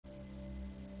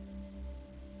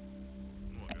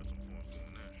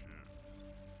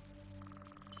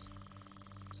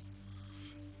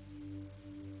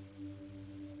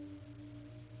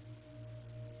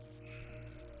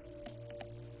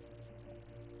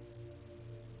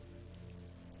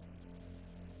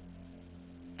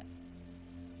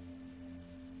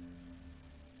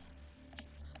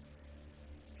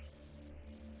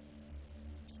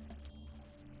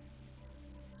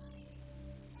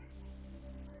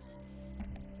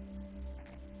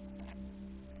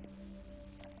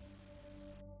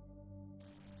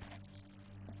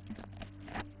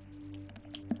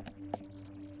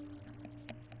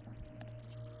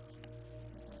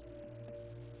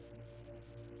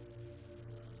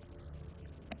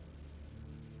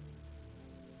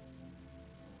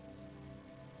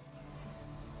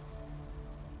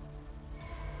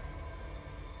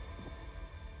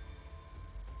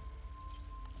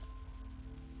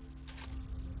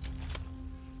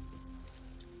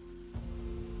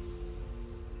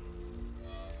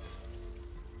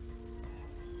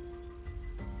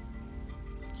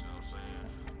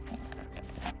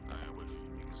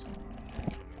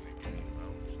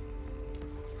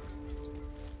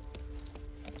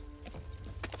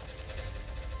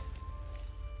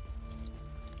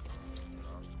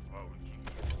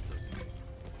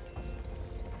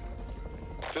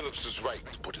Phillips was right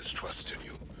to put his trust in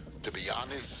you. To be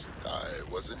honest, I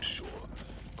wasn't sure.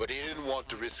 But he didn't want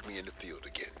to risk me in the field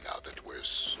again now that we're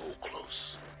so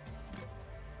close.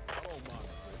 I don't mind,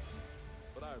 Chris,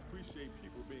 but I appreciate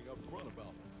people being upfront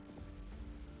about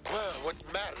it. Well, what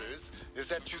matters is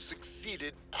that you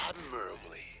succeeded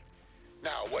admirably.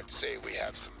 Now, what say we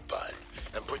have some fun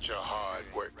and put your hard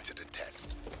work to the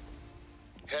test?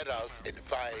 Head out and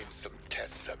find some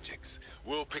test subjects.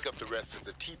 We'll pick up the rest of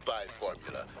the T5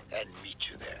 formula and meet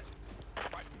you there.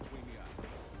 Right between the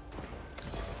eyes.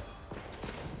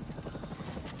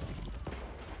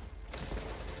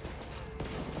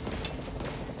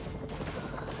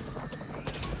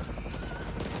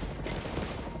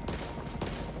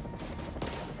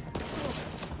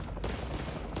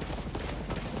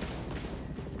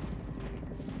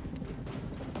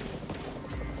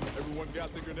 Everyone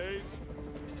got the grenades?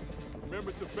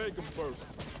 Remember to bake them first.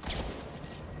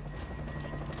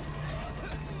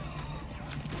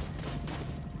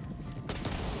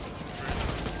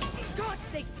 God,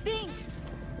 they stink!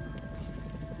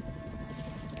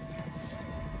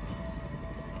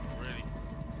 Ready.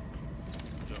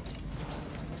 Go.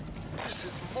 This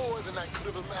is more than I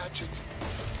could have imagined.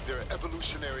 Their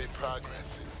evolutionary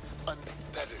progress is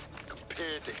unfettered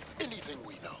compared to anything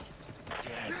we know.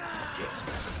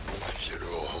 The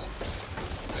funeral homes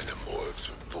and the morgues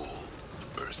were full,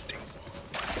 bursting.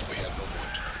 We had no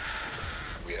more choice.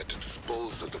 We had to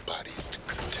dispose of the bodies to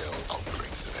curtail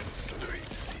outbreaks of ancillary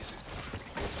diseases.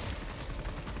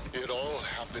 It all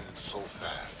happened so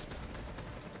fast.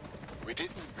 We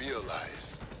didn't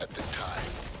realize at the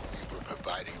time we were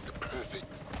providing the perfect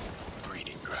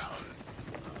breeding ground.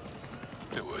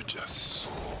 There were just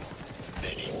so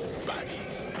many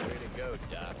bodies. Way to go,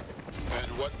 Doc.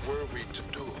 And what were we to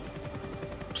do?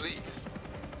 Please,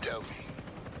 tell me.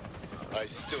 I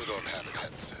still don't have an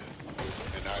answer.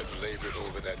 And I've labored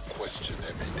over that question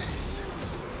every day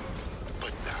since.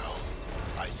 But now,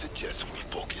 I suggest we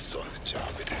focus on the job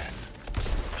at hand.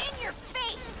 In your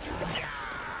face!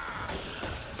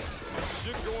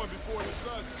 Get going before the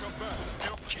sun come back.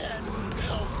 You can't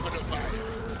help but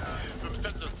admire. From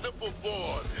such a simple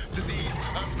form to these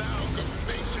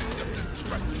amalgamations of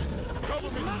destruction.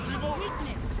 Cover me! Reload!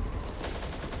 Weakness!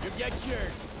 You get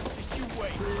yours. Just you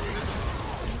wait.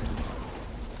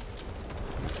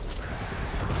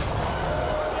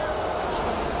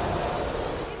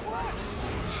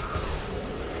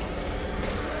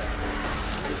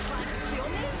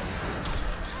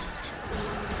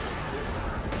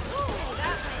 Ooh,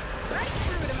 that went right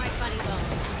through to my funny bone.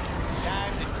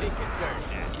 Time to take a turn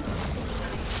now.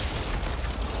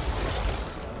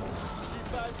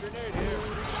 G5 grenade here.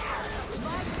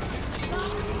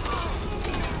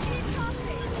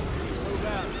 Move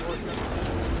out, Gorka.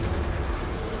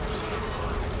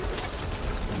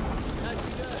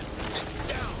 Nicely done.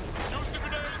 Down! Use the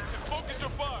grenades and focus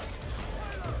your fire!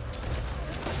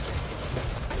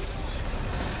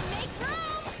 Make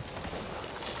room!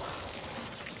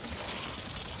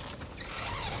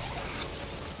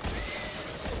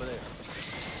 Over there.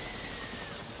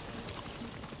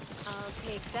 I'll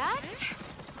take that.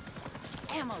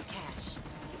 Ammo cache.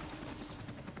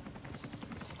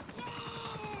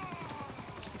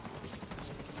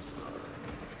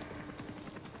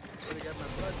 Already got my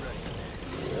blood rushing.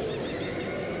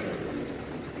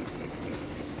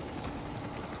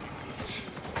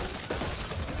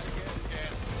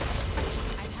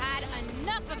 I've had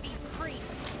enough of these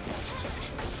creeps.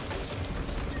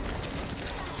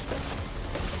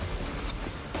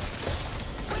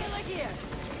 Wheeler here.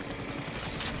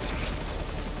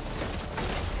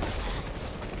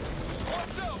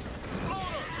 Watch out!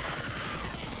 Loader!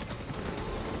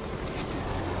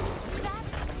 Who's that?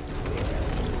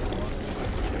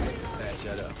 Patch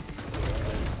that up.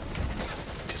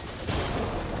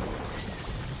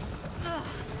 Ugh.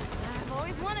 I've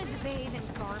always wanted to bathe in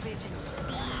garbage and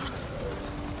bees.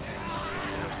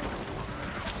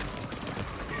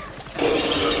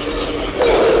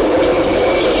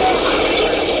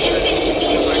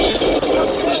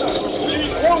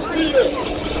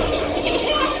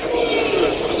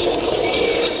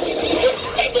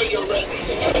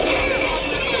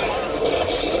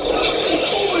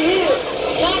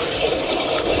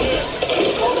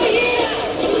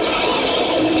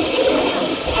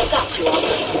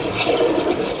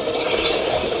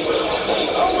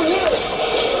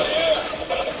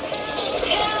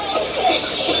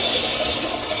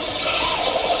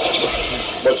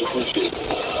 Much appreciated.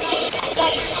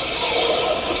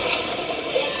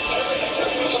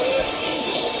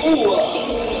 Ooh,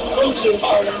 thank you,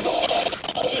 Arlen.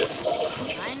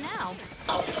 I know.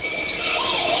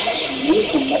 You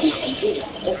can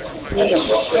Could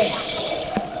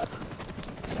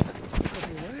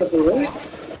be worse.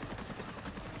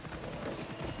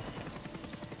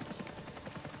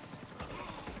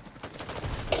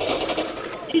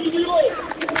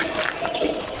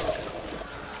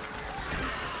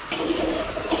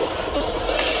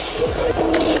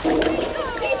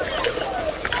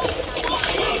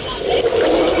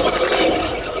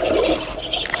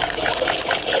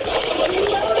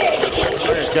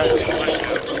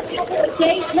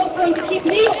 There's no going to keep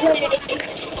me away.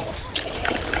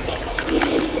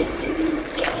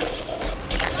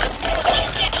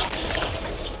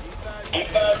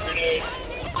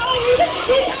 Oh, you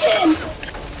did it!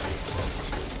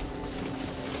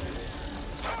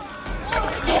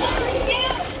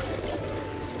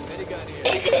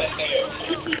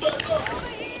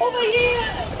 Over here!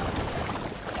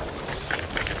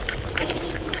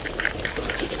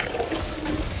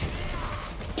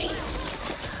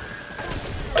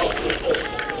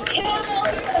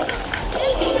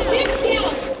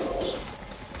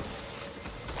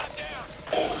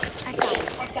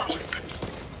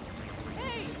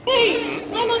 Hey,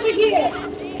 I'm over here!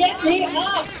 Get me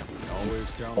up!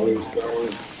 Always count. Always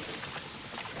going.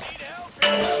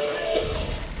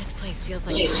 This place feels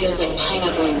like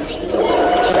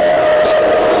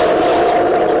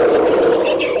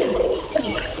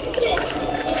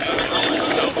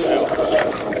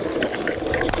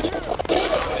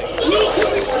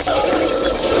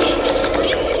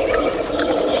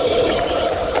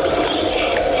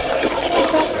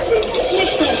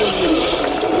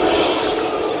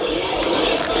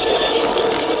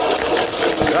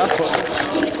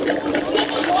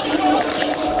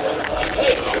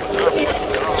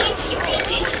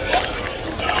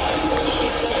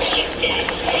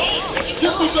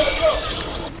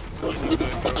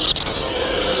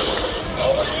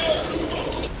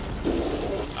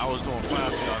I was doing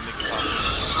fine for y'all niggas out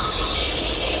there.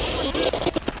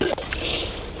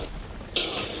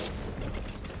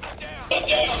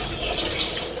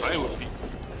 Play with people.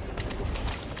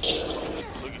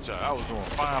 Look at y'all. I was doing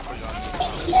fine for y'all niggas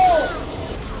out there.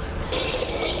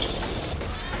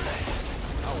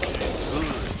 I was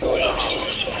doing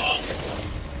good.